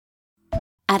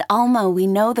At Alma, we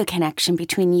know the connection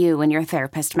between you and your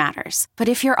therapist matters. But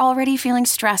if you're already feeling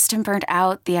stressed and burnt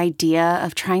out, the idea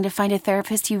of trying to find a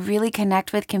therapist you really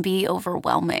connect with can be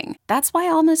overwhelming. That's why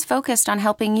Alma's focused on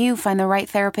helping you find the right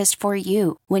therapist for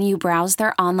you. When you browse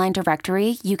their online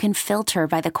directory, you can filter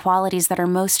by the qualities that are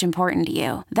most important to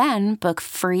you. Then book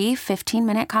free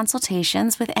 15-minute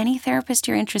consultations with any therapist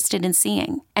you're interested in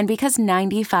seeing. And because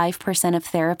 95% of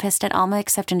therapists at Alma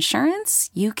accept insurance,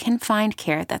 you can find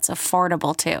care that's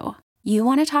affordable too. You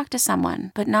want to talk to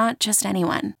someone, but not just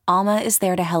anyone. Alma is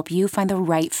there to help you find the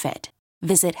right fit.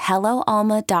 Visit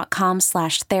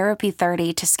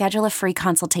helloalma.com/therapy30 to schedule a free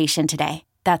consultation today.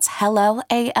 That's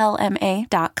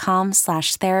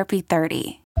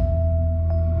helloalma.com/therapy30.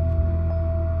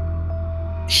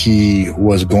 He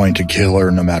was going to kill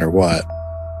her no matter what.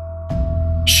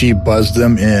 She buzzed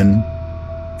them in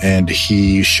and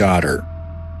he shot her.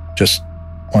 Just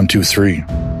 1, 2, 3.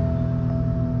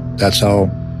 That's how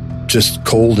just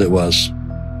cold it was.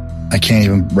 I can't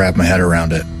even wrap my head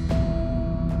around it.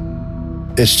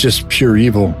 It's just pure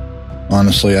evil.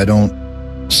 Honestly, I don't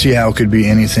see how it could be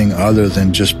anything other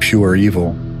than just pure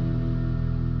evil.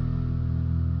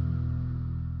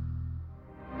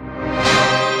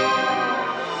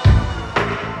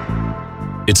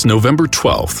 It's November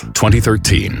 12th,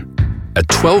 2013. At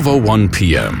 12:01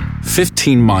 p.m.,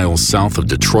 15 miles south of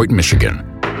Detroit, Michigan,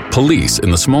 police in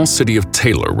the small city of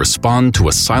Taylor respond to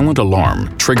a silent alarm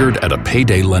triggered at a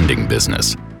payday lending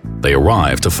business. They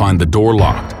arrive to find the door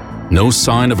locked, no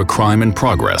sign of a crime in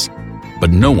progress,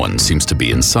 but no one seems to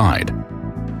be inside.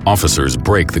 Officers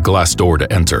break the glass door to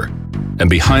enter, and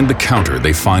behind the counter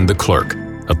they find the clerk,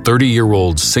 a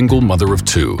 30-year-old single mother of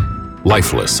 2,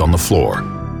 lifeless on the floor,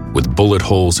 with bullet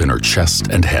holes in her chest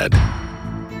and head.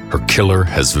 Her killer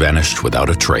has vanished without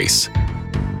a trace.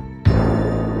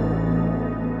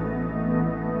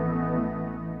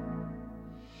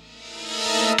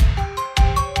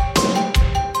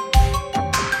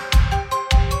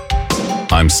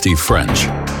 I'm Steve French,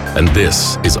 and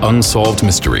this is Unsolved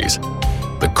Mysteries,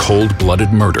 the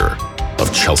cold-blooded murder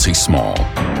of Chelsea Small.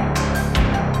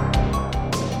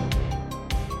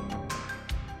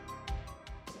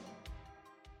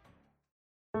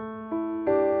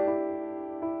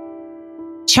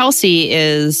 Chelsea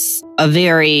is a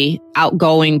very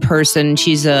outgoing person.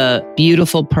 She's a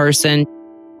beautiful person.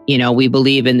 You know, we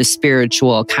believe in the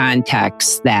spiritual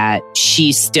context that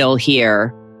she's still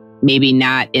here. Maybe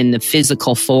not in the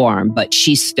physical form, but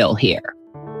she's still here.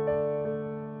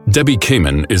 Debbie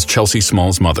Kamen is Chelsea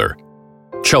Small's mother.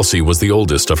 Chelsea was the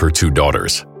oldest of her 2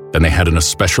 daughters, and they had an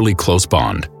especially close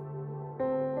bond.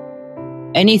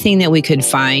 Anything that we could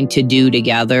find to do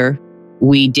together,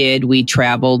 we did. We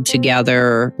traveled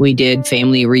together. We did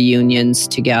family reunions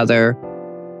together.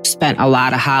 Spent a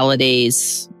lot of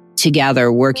holidays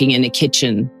together working in the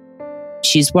kitchen.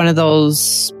 She's one of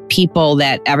those people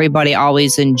that everybody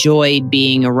always enjoyed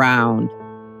being around.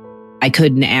 I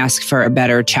couldn't ask for a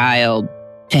better child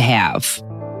to have.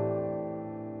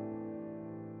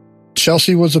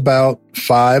 Chelsea was about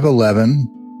 5'11".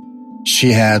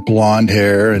 She had blonde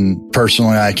hair, and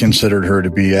personally, I considered her to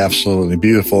be absolutely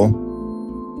beautiful.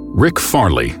 Rick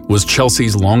Farley was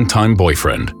Chelsea's longtime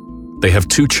boyfriend. They have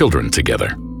 2 children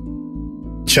together.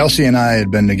 Chelsea and I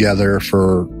had been together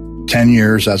for 10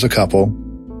 years as a couple,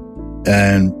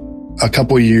 and a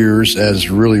couple years as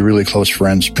really, really close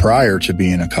friends prior to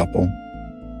being a couple.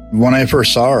 When I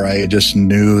first saw her, I just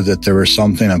knew that there was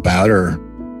something about her,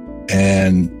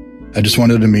 and I just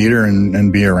wanted to meet her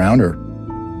and be around her.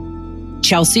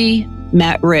 Chelsea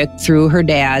met Rick through her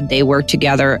dad. They worked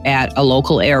together at a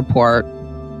local airport.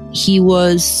 He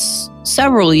was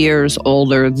several years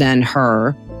older than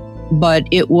her, but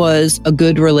it was a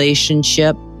good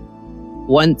relationship.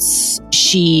 Once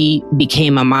she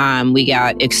became a mom, we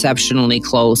got exceptionally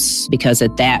close because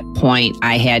at that point,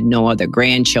 I had no other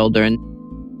grandchildren.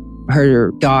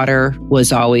 Her daughter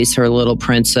was always her little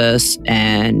princess,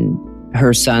 and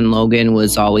her son, Logan,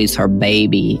 was always her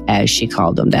baby, as she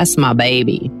called him. That's my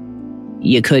baby.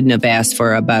 You couldn't have asked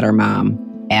for a better mom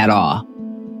at all.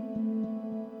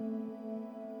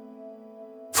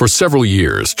 For several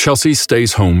years, Chelsea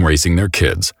stays home raising their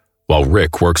kids, while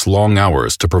Rick works long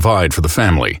hours to provide for the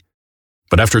family.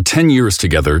 But after 10 years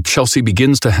together, Chelsea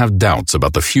begins to have doubts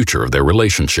about the future of their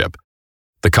relationship.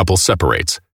 The couple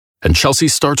separates, and Chelsea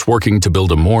starts working to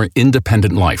build a more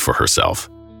independent life for herself.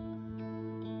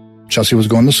 Chelsea was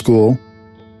going to school,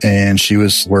 and she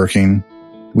was working.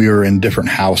 We were in different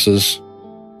houses,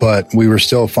 but we were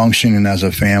still functioning as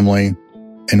a family,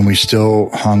 and we still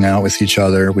hung out with each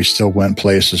other. We still went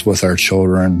places with our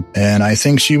children. And I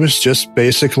think she was just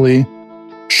basically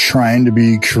trying to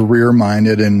be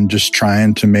career-minded and just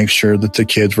trying to make sure that the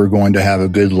kids were going to have a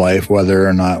good life, whether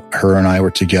or not her and I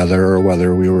were together or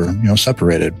whether we were,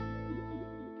 separated.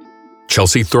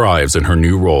 Chelsea thrives in her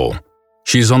new role.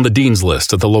 She's on the dean's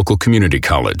list at the local community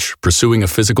college, pursuing a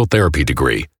physical therapy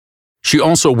degree. She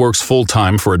also works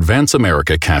full-time for Advance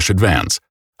America Cash Advance,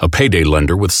 a payday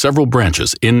lender with several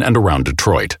branches in and around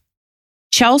Detroit.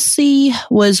 Chelsea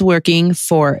was working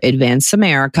for Advance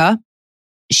America.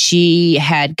 She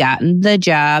had gotten the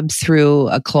job through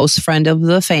a close friend of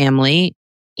the family,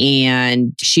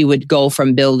 and she would go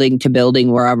from building to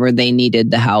building wherever they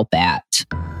needed the help at.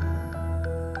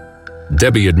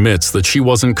 Debbie admits that she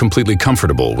wasn't completely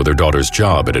comfortable with her daughter's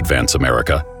job at Advance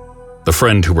America. The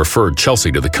friend who referred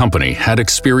Chelsea to the company had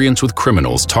experience with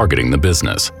criminals targeting the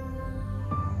business.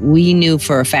 We knew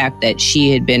for a fact that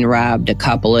she had been robbed a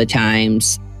couple of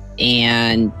times,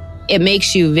 and it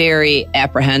makes you very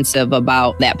apprehensive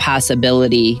about that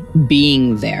possibility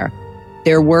being there.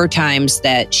 There were times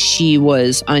that she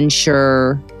was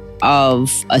unsure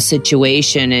of a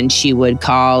situation, and she would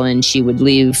call and she would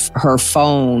leave her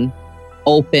phone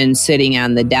open sitting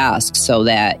on the desk so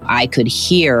that I could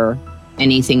hear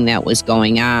anything that was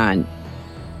going on.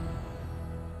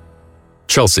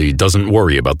 Chelsea doesn't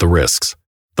worry about the risks.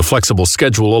 The flexible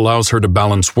schedule allows her to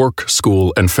balance work,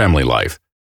 school, and family life.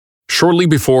 Shortly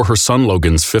before her son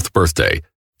Logan's 5th birthday,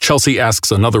 Chelsea asks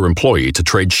another employee to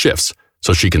trade shifts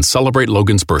so she can celebrate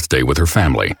Logan's birthday with her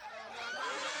family.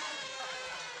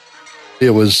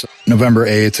 It was November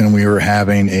 8th, and we were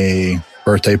having a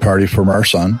birthday party for our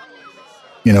son.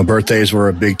 Birthdays were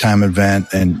a big-time event,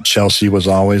 and Chelsea was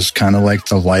always kind of like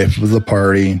the life of the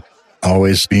party,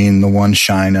 always being the one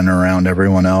shining around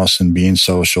everyone else and being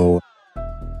social.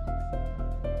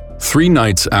 3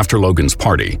 nights after Logan's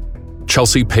party,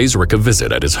 Chelsea pays Rick a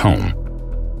visit at his home.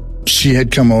 She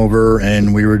had come over,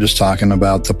 and we were just talking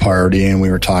about the party, and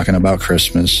we were talking about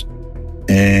Christmas.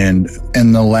 And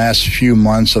in the last few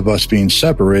months of us being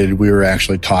separated, we were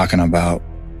actually talking about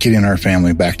getting our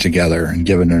family back together and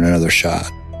giving it another shot.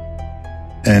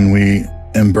 And we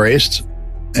embraced,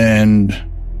 and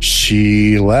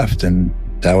she left, and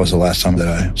that was the last time that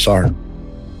I saw her.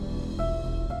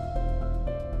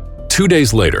 2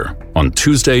 days later, on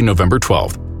Tuesday, November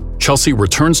 12th, Chelsea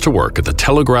returns to work at the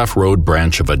Telegraph Road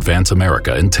branch of Advance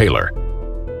America in Taylor.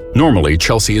 Normally,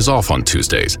 Chelsea is off on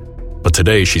Tuesdays, but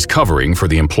today she's covering for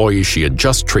the employee she had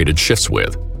just traded shifts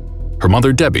with. Her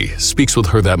mother, Debbie, speaks with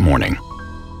her that morning.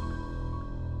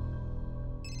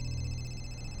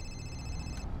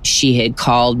 She had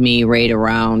called me right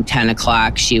around 10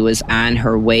 o'clock. She was on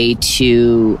her way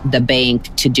to the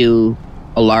bank to do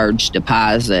a large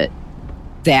deposit.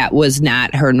 That was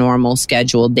not her normal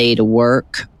scheduled day to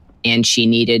work, and she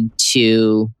needed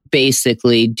to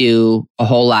basically do a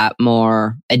whole lot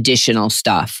more additional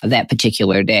stuff that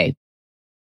particular day.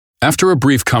 After a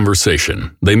brief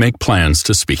conversation, they make plans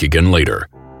to speak again later.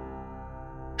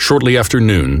 Shortly after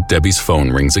noon, Debbie's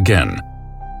phone rings again,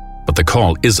 but the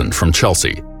call isn't from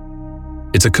Chelsea.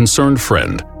 It's a concerned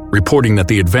friend reporting that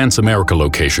the Advance America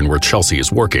location where Chelsea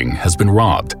is working has been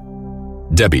robbed.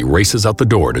 Debbie races out the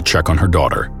door to check on her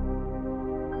daughter.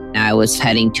 I was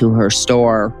heading to her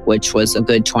store, which was a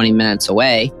good 20 minutes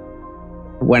away,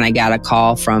 when I got a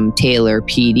call from Taylor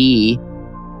PD,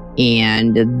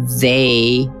 and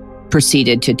they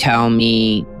proceeded to tell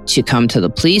me to come to the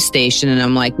police station. And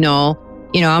I'm like, no,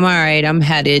 I'm all right. I'm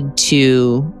headed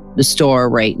to the store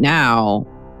right now.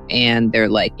 And they're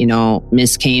like,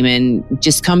 Miss Kamen,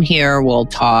 just come here. We'll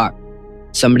talk.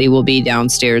 Somebody will be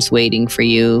downstairs waiting for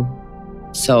you.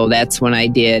 So that's when I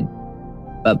did.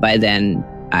 But by then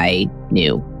I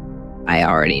knew. I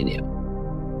already knew.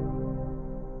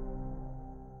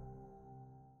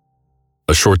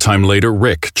 A short time later,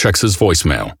 Rick checks his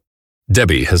voicemail.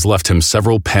 Debbie has left him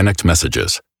several panicked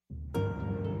messages.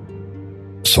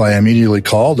 So I immediately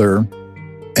called her,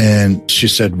 and she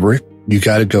said, Rick, you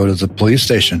got to go to the police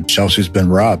station. Chelsea's been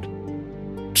robbed.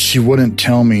 She wouldn't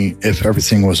tell me if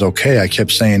everything was okay. I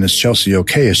kept saying, is Chelsea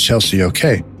okay? Is Chelsea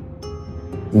okay?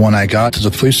 When I got to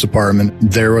the police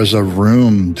department, there was a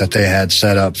room that they had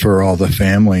set up for all the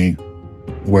family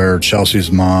where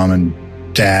Chelsea's mom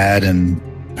and dad and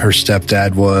her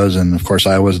stepdad was. And of course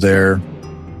I was there.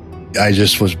 I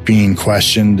just was being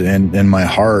questioned, and in my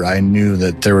heart, I knew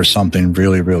that there was something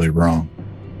really, really wrong.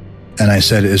 And I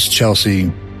said, is Chelsea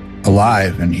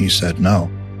alive? And he said, no.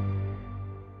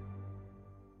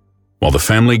 While the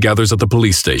family gathers at the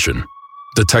police station,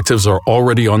 detectives are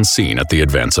already on scene at the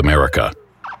Advance America.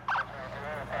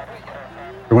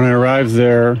 When I arrived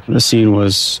there, the scene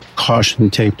was caution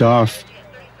taped off.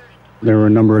 There were a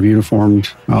number of uniformed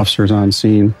officers on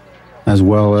scene. as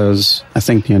well as, I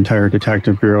think, the entire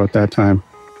detective bureau at that time.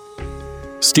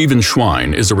 Stephen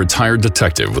Schwein is a retired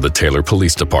detective with the Taylor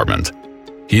Police Department.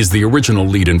 He is the original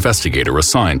lead investigator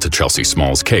assigned to Chelsea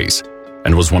Small's case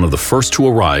and was one of the first to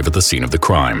arrive at the scene of the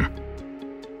crime.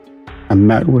 I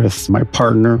met with my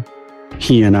partner.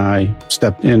 He and I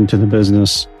stepped into the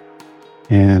business,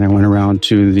 and I went around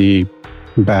to the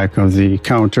back of the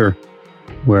counter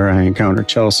where I encountered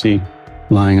Chelsea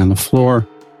lying on the floor,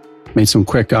 made some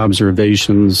quick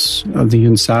observations of the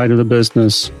inside of the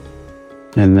business,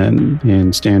 and then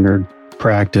in standard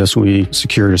practice, we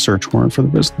secured a search warrant for the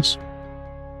business.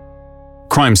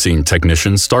 Crime scene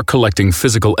technicians start collecting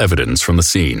physical evidence from the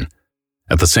scene.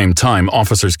 At the same time,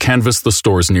 officers canvass the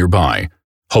stores nearby,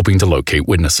 hoping to locate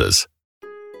witnesses.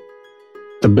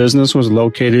 The business was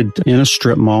located in a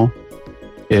strip mall.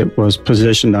 It was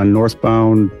positioned on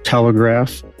northbound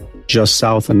Telegraph, just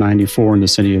south of 94 in the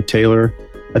city of Taylor.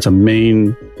 That's a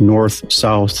main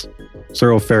north-south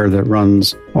thoroughfare that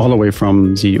runs all the way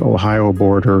from the Ohio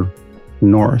border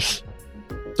north.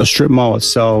 The strip mall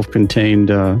itself contained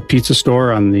a pizza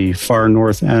store on the far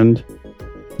north end.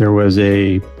 There was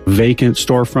a vacant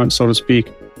storefront, so to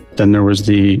speak. Then there was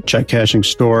the check cashing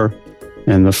store,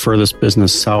 and the furthest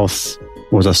business south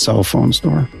was a cell phone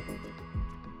store.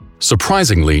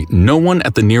 Surprisingly, no one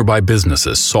at the nearby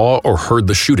businesses saw or heard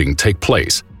the shooting take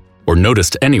place, or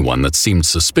noticed anyone that seemed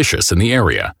suspicious in the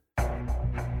area.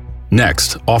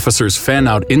 Next, officers fan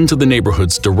out into the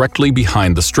neighborhoods directly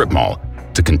behind the strip mall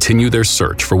to continue their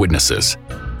search for witnesses.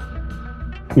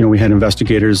 We had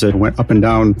investigators that went up and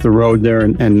down the road there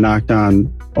and knocked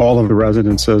on all of the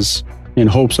residences in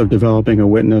hopes of developing a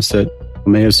witness that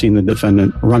may have seen the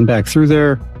defendant run back through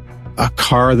there, a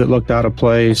car that looked out of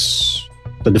place,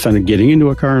 the defendant getting into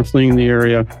a car and fleeing the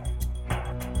area.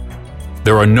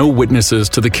 There are no witnesses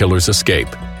to the killer's escape.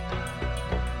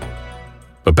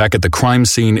 But back at the crime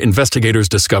scene, investigators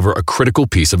discover a critical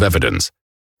piece of evidence.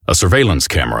 A surveillance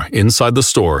camera inside the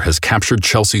store has captured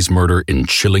Chelsea's murder in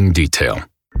chilling detail.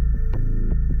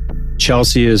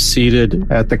 Chelsea is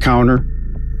seated at the counter.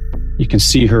 You can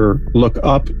see her look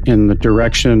up in the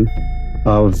direction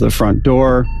of the front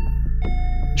door.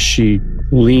 She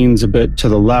leans a bit to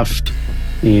the left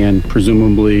and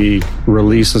presumably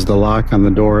releases the lock on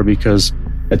the door because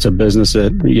it's a business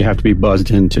that you have to be buzzed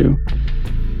into.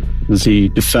 The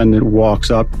defendant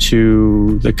walks up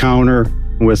to the counter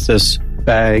with this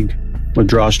bag with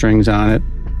drawstrings on it.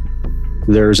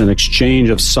 There's an exchange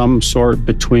of some sort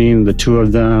between the two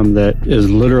of them that is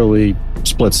literally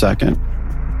split second.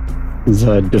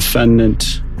 The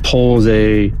defendant pulls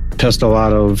a pistol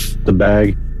out of the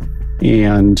bag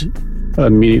and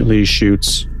immediately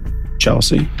shoots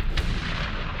Chelsea.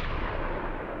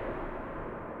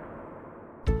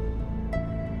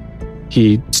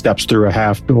 He steps through a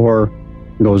half door,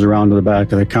 goes around to the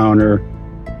back of the counter,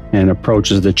 and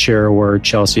approaches the chair where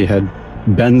Chelsea had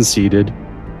been seated,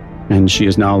 and she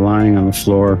is now lying on the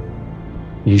floor.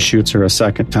 He shoots her a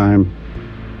second time,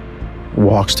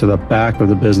 walks to the back of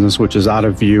the business, which is out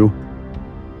of view.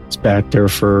 It's back there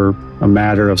for a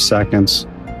matter of seconds,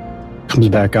 comes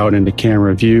back out into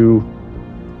camera view,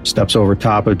 steps over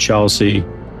top of Chelsea,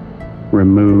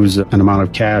 removes an amount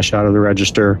of cash out of the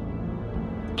register,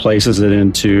 places it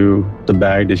into the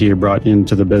bag that he had brought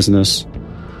into the business,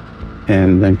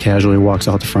 and then casually walks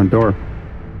out the front door.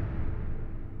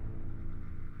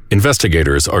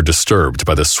 Investigators are disturbed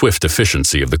by the swift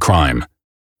efficiency of the crime.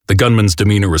 The gunman's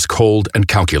demeanor is cold and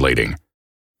calculating.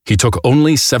 He took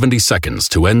only 70 seconds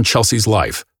to end Chelsea's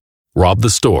life, rob the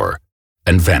store,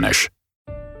 and vanish.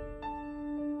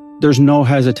 There's no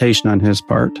hesitation on his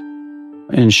part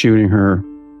in shooting her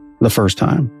the first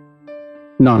time.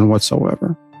 None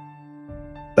whatsoever.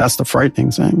 That's the frightening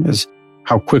thing, is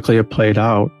how quickly it played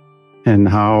out and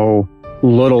how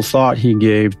little thought he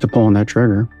gave to pulling that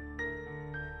trigger.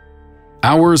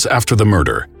 Hours after the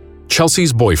murder,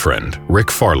 Chelsea's boyfriend,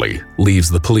 Rick Farley, leaves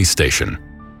the police station.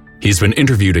 He's been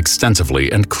interviewed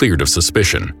extensively and cleared of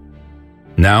suspicion.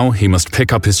 Now he must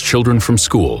pick up his children from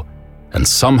school and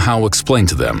somehow explain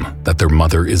to them that their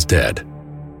mother is dead.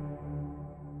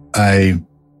 I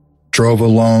drove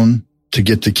alone to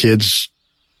get the kids,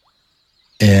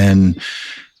 and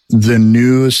the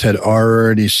news had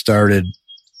already started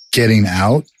getting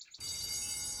out.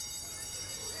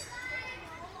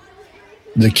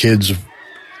 The kids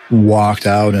walked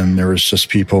out, and there was just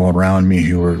people around me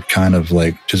who were kind of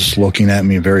like just looking at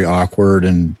me very awkward,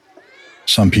 and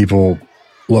some people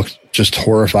looked just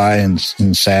horrified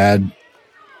and sad.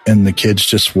 And the kids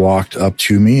just walked up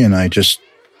to me, and I just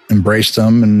embraced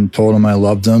them and told them I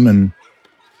loved them, and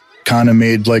kind of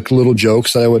made like little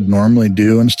jokes that I would normally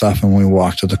do and stuff. And we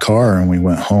walked to the car and we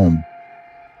went home.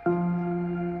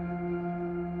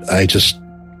 I just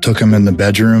took them in the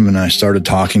bedroom and I started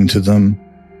talking to them.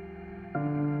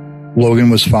 Logan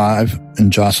was 5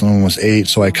 and Jocelyn was 8,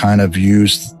 so I kind of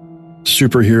used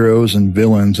superheroes and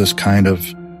villains as kind of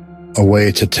a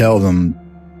way to tell them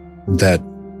that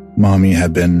mommy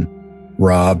had been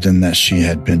robbed and that she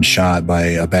had been shot by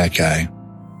a bad guy.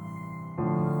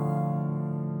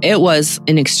 It was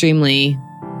an extremely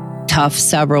tough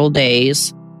several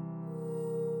days.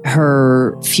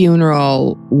 Her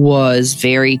funeral was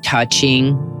very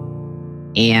touching,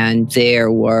 and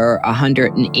there were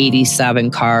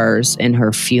 187 cars in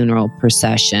her funeral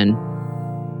procession.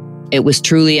 It was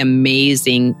truly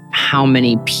amazing how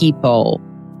many people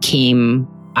came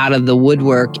out of the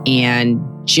woodwork and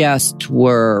just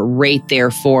were right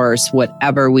there for us,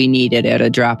 whatever we needed at a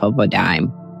drop of a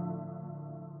dime.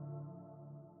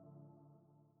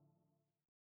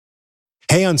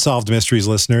 Hey, Unsolved Mysteries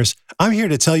listeners, I'm here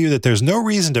to tell you that there's no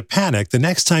reason to panic the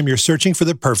next time you're searching for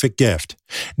the perfect gift.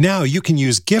 Now you can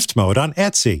use gift mode on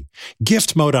Etsy.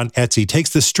 Gift mode on Etsy takes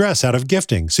the stress out of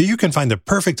gifting, so you can find the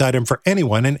perfect item for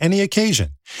anyone and any occasion.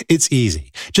 It's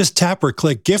easy. Just tap or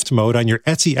click gift mode on your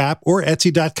Etsy app or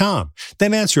Etsy.com.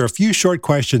 Then answer a few short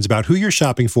questions about who you're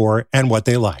shopping for and what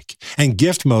they like. And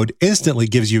gift mode instantly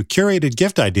gives you curated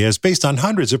gift ideas based on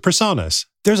hundreds of personas.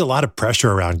 There's a lot of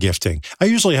pressure around gifting. I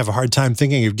usually have a hard time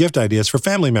thinking of gift ideas for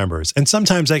family members, and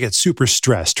sometimes I get super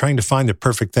stressed trying to find the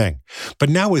perfect thing. But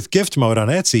now with gift mode on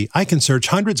Etsy, I can search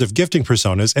hundreds of gifting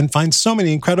personas and find so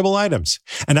many incredible items.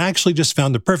 And I actually just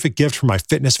found the perfect gift for my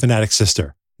fitness fanatic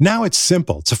sister. Now it's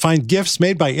simple to find gifts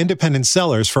made by independent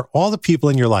sellers for all the people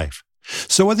in your life.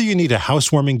 So whether you need a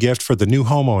housewarming gift for the new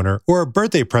homeowner or a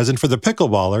birthday present for the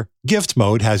pickleballer, gift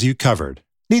mode has you covered.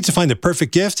 Need to find the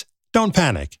perfect gift? Don't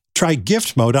panic. Try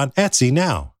gift mode on Etsy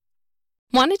now.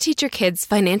 Want to teach your kids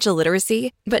financial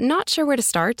literacy, but not sure where to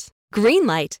start?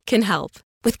 Greenlight can help.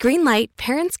 With Greenlight,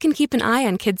 parents can keep an eye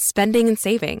on kids' spending and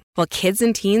saving, while kids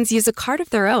and teens use a card of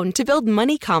their own to build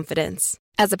money confidence.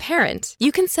 As a parent,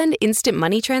 you can send instant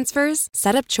money transfers,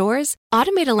 set up chores,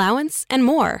 automate allowance, and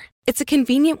more. It's a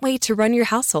convenient way to run your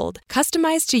household,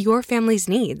 customized to your family's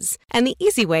needs, and the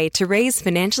easy way to raise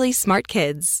financially smart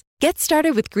kids. Get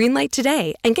started with Greenlight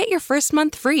today and get your first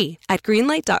month free at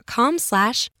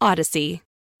greenlight.com/Odyssey.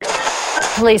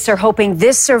 Police are hoping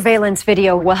this surveillance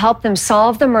video will help them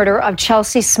solve the murder of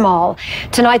Chelsea Small.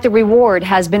 Tonight, the reward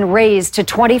has been raised to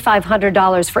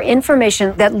 $2,500 for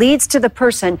information that leads to the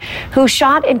person who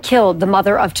shot and killed the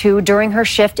mother of 2 during her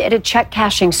shift at a check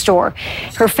cashing store.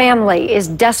 Her family is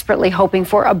desperately hoping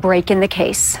for a break in the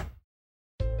case.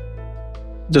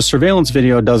 The surveillance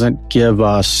video doesn't give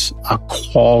us a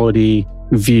quality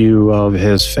view of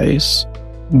his face.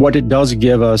 What it does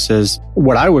give us is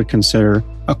what I would consider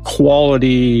a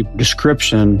quality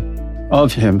description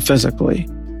of him physically.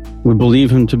 We believe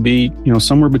him to be,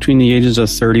 somewhere between the ages of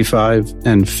 35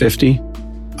 and 50,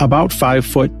 about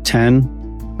 5'10".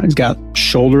 He's got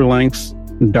shoulder length,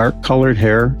 dark colored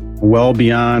hair, well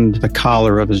beyond the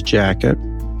collar of his jacket.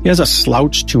 He has a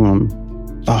slouch to him,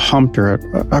 a hump or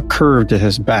a curve to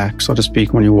his back, so to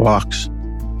speak, when he walks.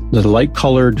 The light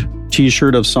colored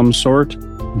t-shirt of some sort,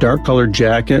 dark colored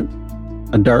jacket,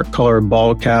 a dark colored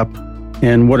ball cap,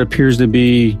 and what appears to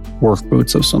be work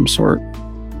boots of some sort.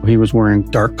 He was wearing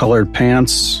dark colored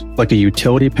pants, like a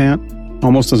utility pant,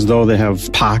 almost as though they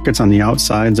have pockets on the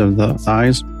outsides of the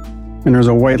thighs. And there's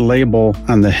a white label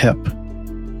on the hip.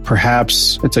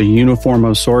 Perhaps it's a uniform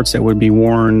of sorts that would be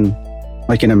worn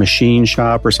like in a machine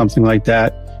shop or something like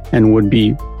that, and would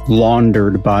be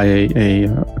laundered by a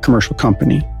commercial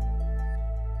company.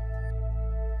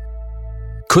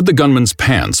 Could the gunman's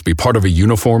pants be part of a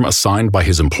uniform assigned by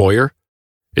his employer?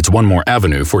 It's one more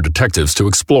avenue for detectives to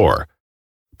explore.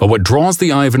 But what draws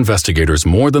the eye of investigators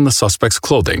more than the suspect's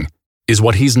clothing is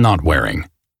what he's not wearing.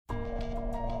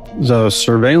 The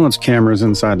surveillance cameras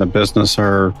inside the business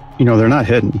are, they're not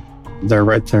hidden. They're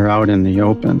right there out in the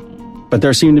open. But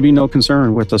there seemed to be no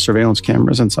concern with the surveillance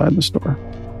cameras inside the store.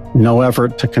 No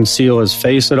effort to conceal his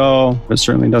face at all. It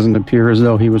certainly doesn't appear as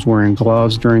though he was wearing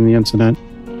gloves during the incident.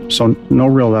 So no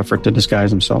real effort to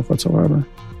disguise himself whatsoever.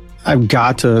 I've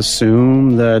got to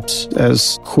assume that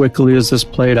as quickly as this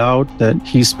played out, that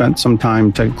he spent some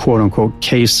time to quote unquote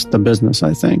case the business,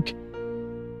 I think.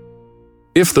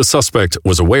 If the suspect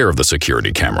was aware of the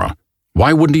security camera,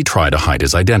 why wouldn't he try to hide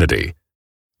his identity?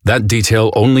 That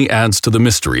detail only adds to the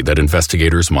mystery that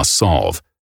investigators must solve.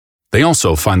 They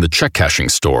also find the check cashing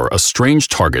store a strange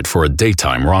target for a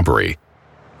daytime robbery.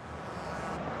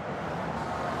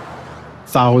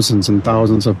 Thousands and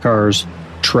thousands of cars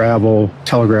travel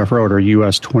Telegraph Road or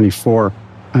US 24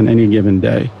 on any given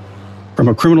day. From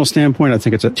a criminal standpoint, I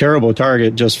think it's a terrible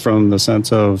target just from the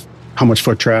sense of how much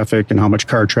foot traffic and how much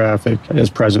car traffic is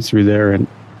present through there, and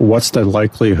what's the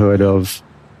likelihood of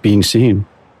being seen.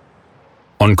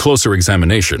 On closer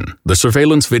examination, the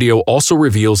surveillance video also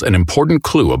reveals an important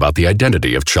clue about the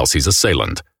identity of Chelsea's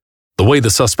assailant. The way the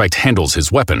suspect handles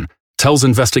his weapon tells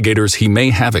investigators he may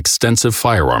have extensive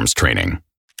firearms training.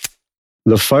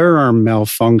 The firearm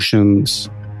malfunctions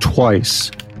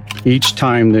twice. Each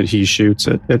time that he shoots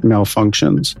it, it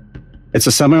malfunctions. It's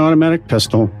a semi-automatic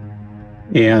pistol,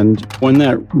 and when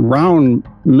that round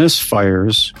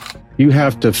misfires, you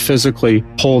have to physically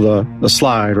pull the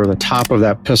slide or the top of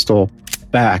that pistol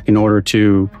back in order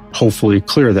to hopefully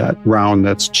clear that round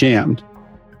that's jammed.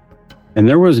 And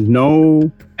there was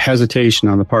no hesitation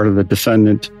on the part of the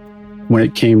defendant when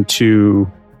it came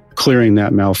to clearing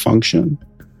that malfunction.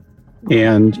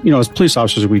 And, as police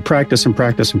officers, we practice and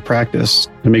practice and practice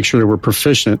to make sure that we're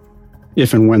proficient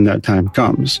if and when that time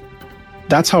comes.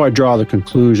 That's how I draw the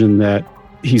conclusion that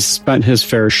he's spent his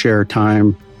fair share of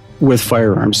time with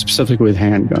firearms, specifically with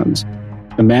handguns.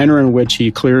 The manner in which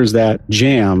he clears that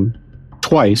jam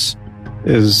twice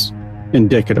is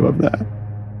indicative of that.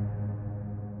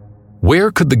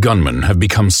 Where could the gunman have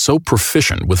become so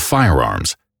proficient with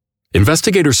firearms?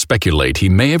 Investigators speculate he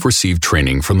may have received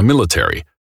training from the military,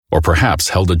 or perhaps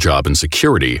held a job in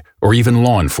security or even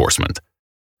law enforcement.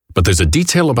 But there's a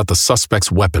detail about the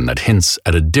suspect's weapon that hints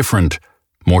at a different,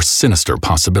 more sinister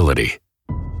possibility.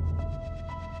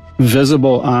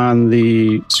 Visible on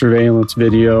the surveillance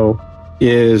video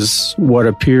is what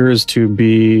appears to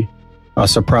be a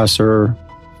suppressor,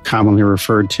 commonly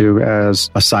referred to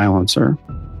as a silencer.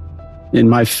 In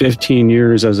my 15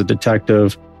 years as a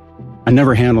detective, I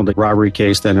never handled a robbery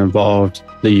case that involved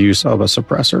the use of a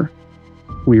suppressor.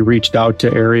 We reached out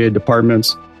to area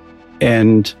departments,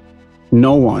 and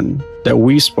no one that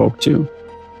we spoke to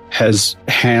has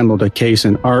handled a case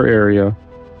in our area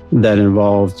that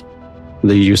involved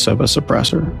the use of a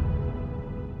suppressor.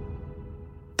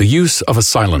 The use of a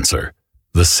silencer,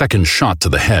 the second shot to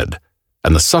the head,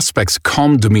 and the suspect's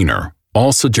calm demeanor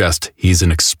all suggest he's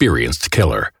an experienced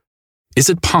killer. Is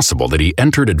it possible that he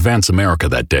entered Advance America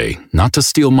that day not to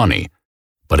steal money,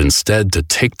 but instead to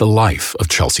take the life of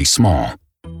Chelsea Small?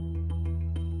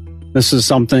 This is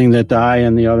something that I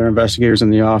and the other investigators in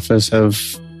the office have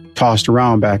tossed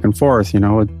around back and forth,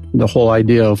 the whole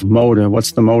idea of motive.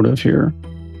 What's the motive here?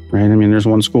 Right? I mean, there's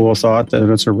one school of thought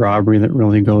that it's a robbery that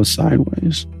really goes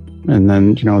sideways. And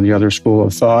then, the other school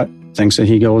of thought thinks that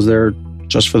he goes there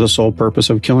just for the sole purpose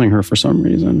of killing her for some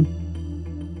reason.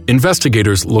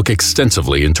 Investigators look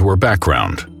extensively into her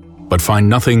background, but find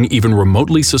nothing even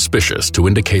remotely suspicious to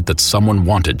indicate that someone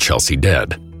wanted Chelsea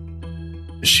dead.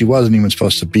 She wasn't even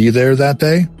supposed to be there that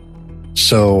day,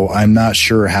 so I'm not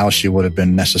sure how she would have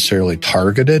been necessarily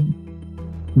targeted.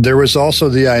 There was also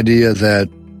the idea that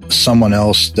someone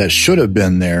else that should have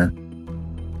been there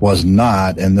was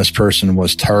not, and this person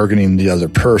was targeting the other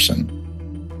person.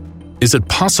 Is it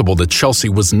possible that Chelsea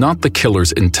was not the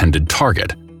killer's intended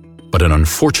target, but an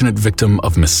unfortunate victim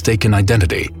of mistaken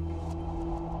identity?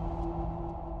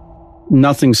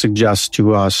 Nothing suggests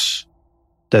to us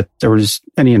that there was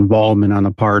any involvement on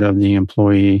the part of the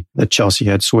employee that Chelsea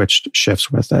had switched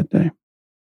shifts with that day.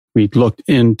 We looked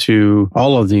into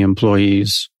all of the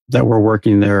employees that were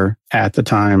working there at the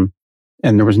time,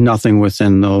 and there was nothing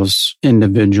within those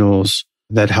individuals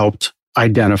that helped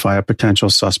identify a potential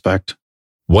suspect.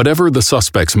 Whatever the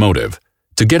suspect's motive,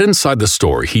 to get inside the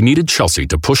store, he needed Chelsea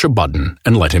to push a button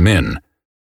and let him in.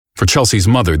 For Chelsea's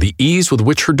mother, the ease with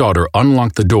which her daughter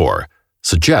unlocked the door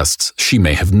suggests she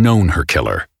may have known her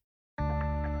killer.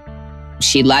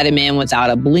 She let him in without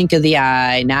a blink of the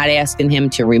eye, not asking him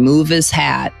to remove his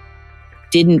hat.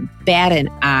 Didn't bat an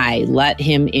eye, let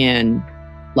him in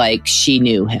like she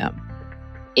knew him.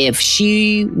 If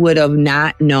she would have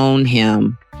not known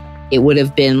him, it would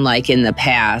have been like in the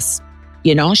past.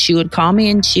 She would call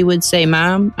me and she would say,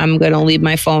 "Mom, I'm going to leave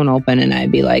my phone open." And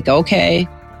I'd be like, "Okay."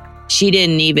 She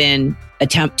didn't even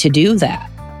attempt to do that.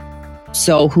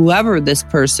 So whoever this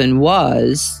person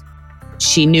was,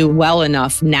 she knew well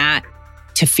enough not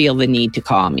to feel the need to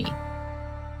call me.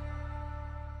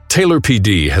 Taylor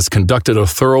PD has conducted a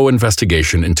thorough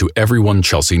investigation into everyone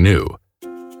Chelsea knew.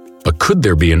 But could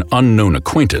there be an unknown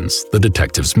acquaintance the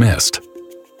detectives missed?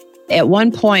 At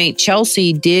one point,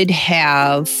 Chelsea did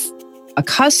have a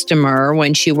customer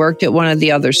when she worked at one of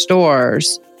the other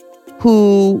stores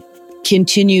who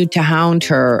continued to hound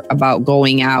her about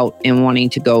going out and wanting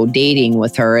to go dating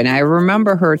with her. And I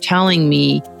remember her telling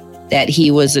me that he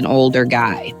was an older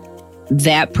guy.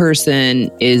 That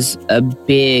person is a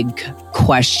big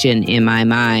question in my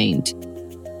mind,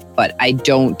 but I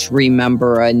don't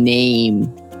remember a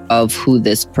name of who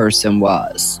this person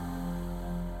was.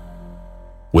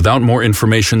 Without more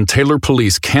information, Taylor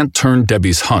police can't turn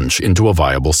Debbie's hunch into a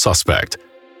viable suspect.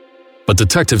 But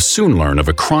detectives soon learn of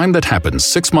a crime that happened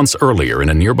 6 months earlier in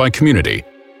a nearby community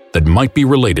that might be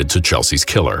related to Chelsea's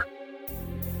killer.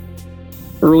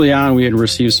 Early on, we had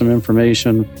received some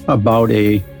information about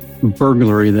a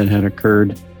burglary that had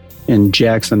occurred in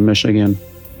Jackson, Michigan,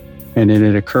 and it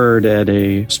had occurred at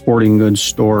a sporting goods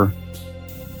store.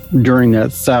 During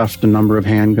that theft, a number of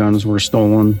handguns were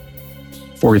stolen,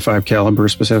 .45 caliber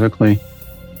specifically,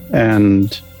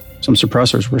 and some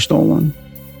suppressors were stolen.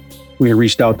 We had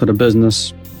reached out to the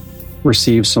business,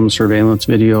 received some surveillance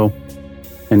video,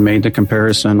 and made the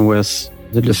comparison with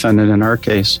the defendant in our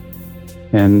case.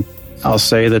 And I'll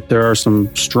say that there are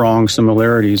some strong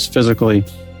similarities physically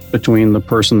between the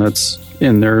person that's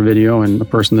in their video and the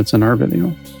person that's in our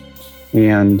video.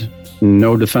 And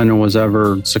no defendant was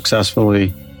ever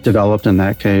successfully developed in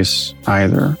that case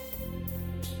either.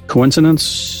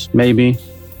 Coincidence? Maybe.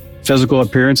 Physical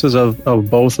appearances of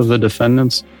both of the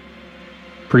defendants?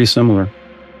 Pretty similar.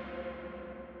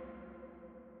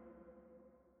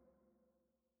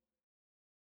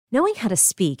 Knowing how to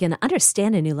speak and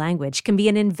understand a new language can be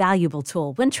an invaluable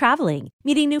tool when traveling,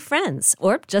 meeting new friends,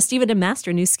 or just even to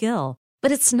master a new skill.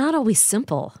 But it's not always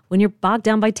simple when you're bogged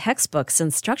down by textbooks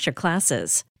and structured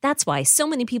classes. That's why so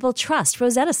many people trust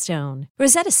Rosetta Stone.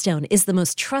 Rosetta Stone is the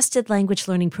most trusted language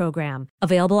learning program,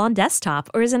 available on desktop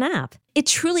or as an app. It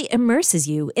truly immerses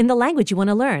you in the language you want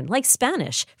to learn, like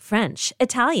Spanish, French,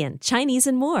 Italian, Chinese,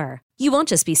 and more. You won't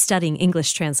just be studying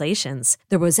English translations.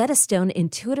 The Rosetta Stone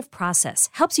intuitive process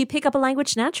helps you pick up a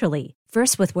language naturally,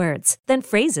 first with words, then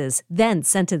phrases, then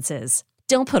sentences.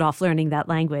 Don't put off learning that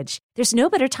language. There's no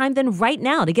better time than right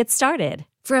now to get started.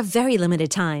 For a very limited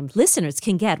time, listeners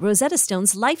can get Rosetta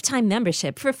Stone's lifetime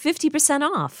membership for 50%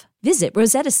 off. Visit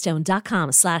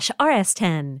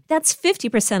rosettastone.com/rs10. That's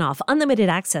 50% off unlimited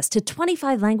access to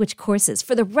 25 language courses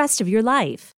for the rest of your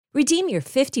life. Redeem your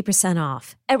 50%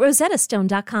 off at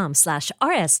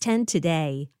rosettastone.com/rs10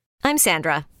 today. I'm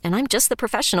Sandra, and I'm just the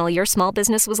professional your small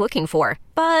business was looking for.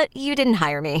 But you didn't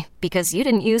hire me because you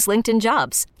didn't use LinkedIn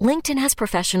Jobs. LinkedIn has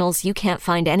professionals you can't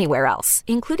find anywhere else,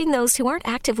 including those who aren't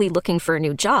actively looking for a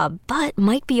new job, but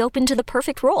might be open to the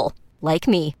perfect role, like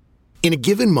me. In a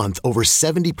given month, over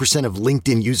 70% of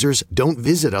LinkedIn users don't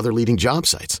visit other leading job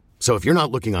sites. So if you're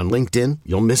not looking on LinkedIn,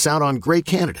 you'll miss out on great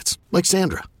candidates, like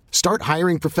Sandra. Start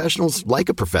hiring professionals like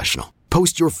a professional.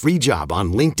 Post your free job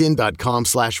on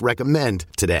linkedin.com/recommend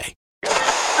today. The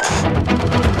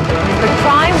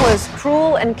crime was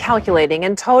cruel and calculating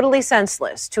and totally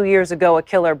senseless. 2 years ago, a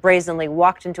killer brazenly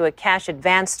walked into a cash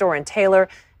advance store in Taylor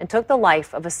and took the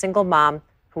life of a single mom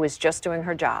who was just doing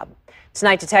her job.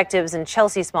 Tonight, detectives and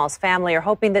Chelsea Small's family are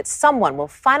hoping that someone will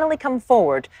finally come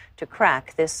forward to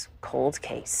crack this cold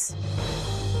case.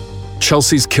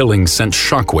 Chelsea's killing sent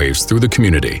shockwaves through the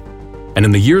community, and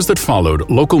in the years that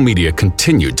followed, local media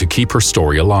continued to keep her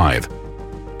story alive.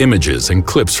 Images and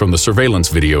clips from the surveillance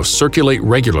video circulate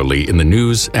regularly in the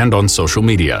news and on social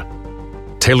media.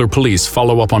 Taylor police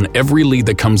follow up on every lead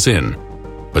that comes in,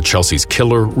 but Chelsea's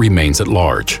killer remains at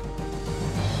large.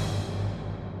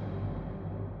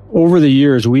 Over the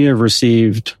years, we have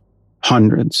received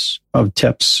hundreds of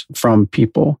tips from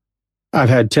people. I've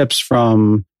had tips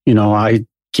from, I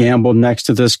gambled next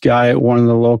to this guy at one of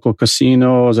the local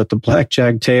casinos at the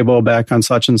blackjack table back on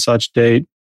such and such date,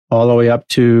 all the way up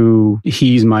to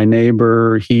he's my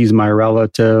neighbor, he's my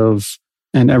relative,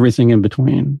 and everything in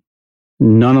between.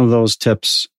 None of those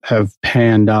tips have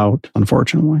panned out,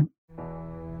 unfortunately.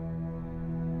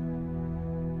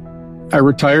 I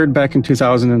retired back in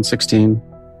 2016,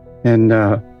 and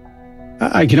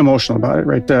I get emotional about it,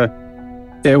 right?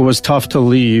 It was tough to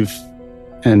leave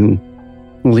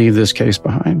this case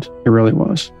behind. It really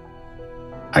was.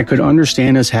 I could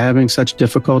understand us having such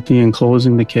difficulty in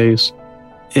closing the case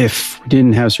if we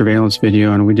didn't have surveillance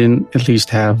video and we didn't at least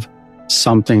have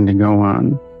something to go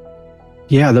on.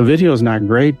 Yeah, the video is not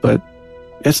great, but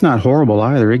it's not horrible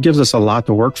either. It gives us a lot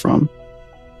to work from.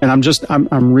 And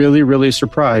I'm really, really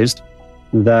surprised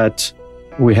that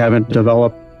we haven't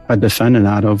developed a defendant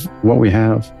out of what we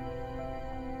have.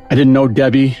 I didn't know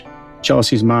Debbie,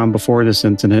 Chelsea's mom, before this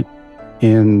incident.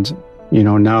 And,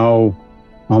 now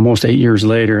almost 8 years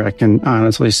later, I can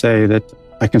honestly say that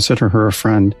I consider her a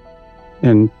friend.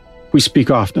 And we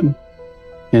speak often.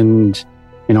 And,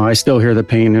 I still hear the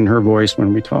pain in her voice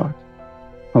when we talk,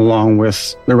 along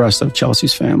with the rest of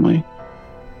Chelsea's family.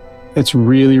 It's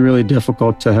really, really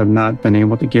difficult to have not been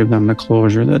able to give them the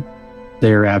closure that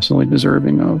they are absolutely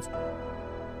deserving of.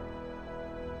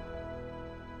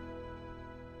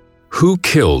 Who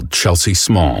killed Chelsea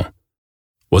Small?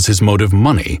 Was his motive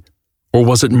money, or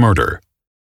was it murder?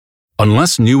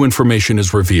 Unless new information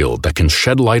is revealed that can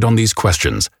shed light on these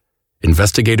questions,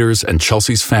 investigators and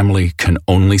Chelsea's family can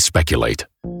only speculate.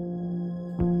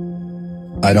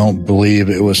 I don't believe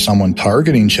it was someone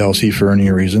targeting Chelsea for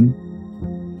any reason.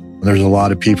 There's a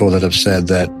lot of people that have said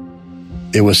that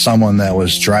it was someone that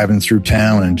was driving through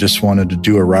town and just wanted to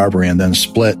do a robbery and then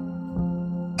split.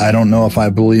 I don't know if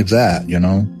I believe that, you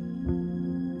know.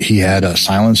 He had a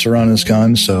silencer on his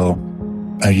gun, so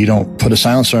you don't put a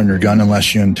silencer on your gun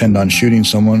unless you intend on shooting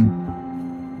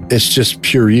someone. It's just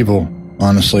pure evil,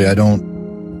 honestly. I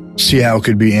don't see how it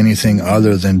could be anything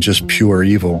other than just pure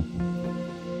evil.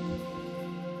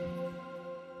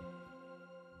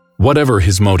 Whatever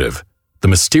his motive, the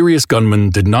mysterious gunman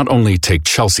did not only take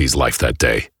Chelsea's life that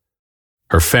day.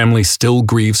 Her family still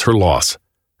grieves her loss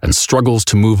and struggles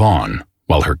to move on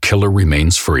while her killer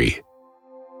remains free.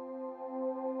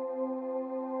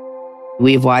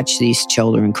 We've watched these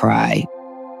children cry.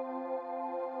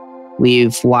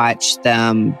 We've watched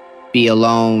them be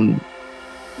alone.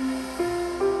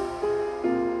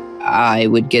 I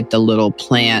would get the little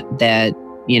plant that,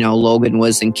 Logan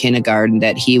was in kindergarten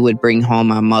that he would bring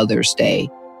home on Mother's Day.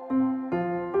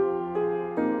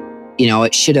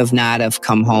 It should have not have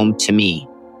come home to me.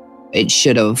 It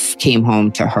should have came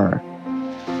home to her.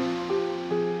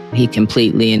 He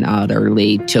completely and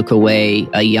utterly took away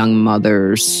a young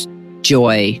mother's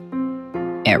joy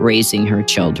at raising her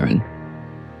children.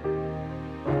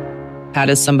 How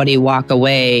does somebody walk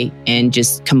away and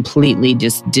just completely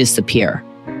just disappear?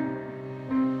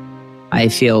 I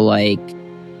feel like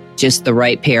just the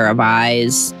right pair of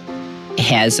eyes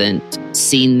hasn't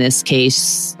seen this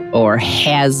case or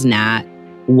has not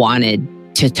wanted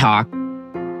to talk.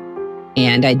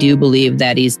 And I do believe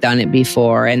that he's done it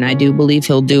before, and I do believe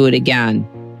he'll do it again.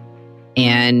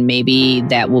 And maybe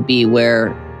that will be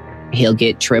where he'll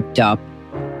get tripped up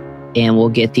and we'll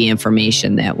get the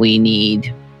information that we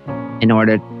need in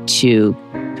order to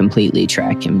completely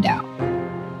track him down.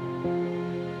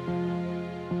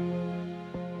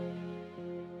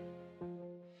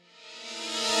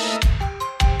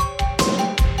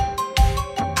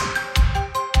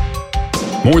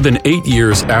 More than 8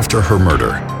 years after her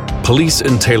murder, police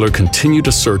in Taylor continue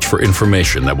to search for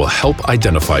information that will help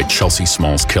identify Chelsea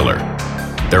Small's killer.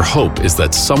 Their hope is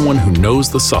that someone who knows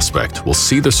the suspect will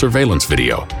see the surveillance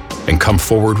video and come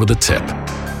forward with a tip.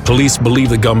 Police believe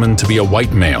the gunman to be a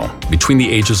white male between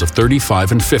the ages of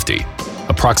 35 and 50,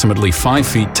 approximately 5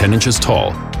 feet 10 inches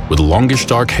tall, with longish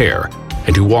dark hair,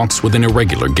 and who walks with an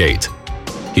irregular gait.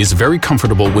 He is very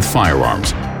comfortable with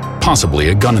firearms,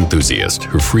 possibly a gun enthusiast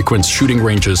who frequents shooting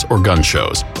ranges or gun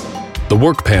shows. The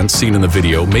work pants seen in the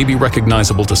video may be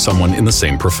recognizable to someone in the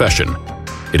same profession.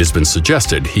 It has been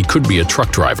suggested he could be a truck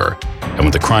driver, and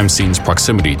with the crime scene's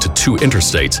proximity to 2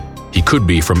 interstates, he could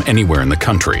be from anywhere in the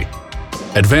country.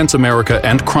 Advance America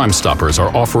and Crime Stoppers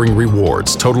are offering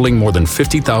rewards totaling more than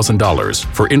 $50,000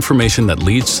 for information that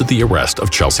leads to the arrest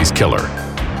of Chelsea's killer.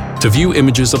 To view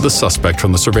images of the suspect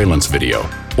from the surveillance video,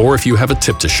 or if you have a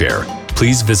tip to share,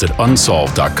 please visit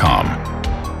unsolved.com.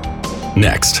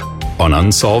 Next on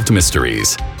Unsolved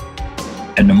Mysteries.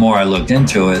 And the more I looked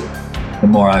into it, the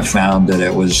more I found that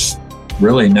it was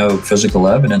really no physical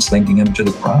evidence linking him to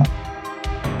the crime.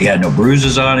 He had no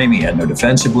bruises on him. He had no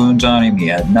defensive wounds on him. He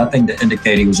had nothing to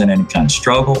indicate he was in any kind of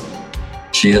struggle.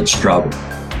 She had struggled.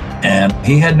 And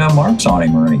he had no marks on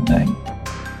him or anything.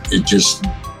 It just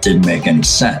didn't make any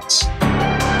sense.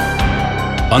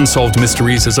 Unsolved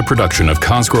Mysteries is a production of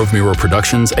Cosgrove Mirror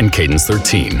Productions and Cadence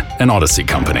 13, an Odyssey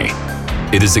company.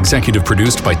 It is executive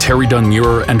produced by Terry Dunn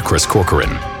Muir and Chris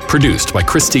Corcoran. Produced by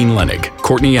Christine Lenig,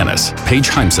 Courtney Ennis, Paige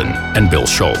Heimson, and Bill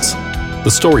Schultz. The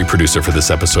story producer for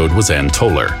this episode was Ann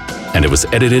Toller, and it was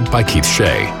edited by Keith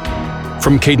Shea.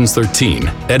 From Cadence 13,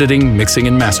 editing, mixing,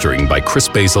 and mastering by Chris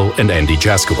Basil and Andy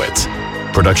Jaskowitz.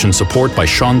 Production support by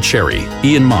Sean Cherry,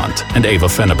 Ian Mont, and Ava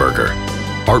Fenneberger.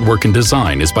 Artwork and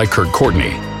design is by Kurt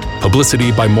Courtney.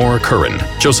 Publicity by Maura Curran,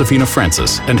 Josephina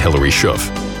Francis, and Hilary Schuff.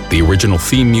 The original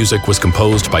theme music was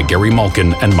composed by Gary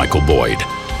Malkin and Michael Boyd.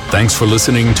 Thanks for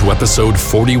listening to episode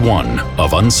 41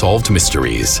 of Unsolved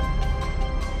Mysteries.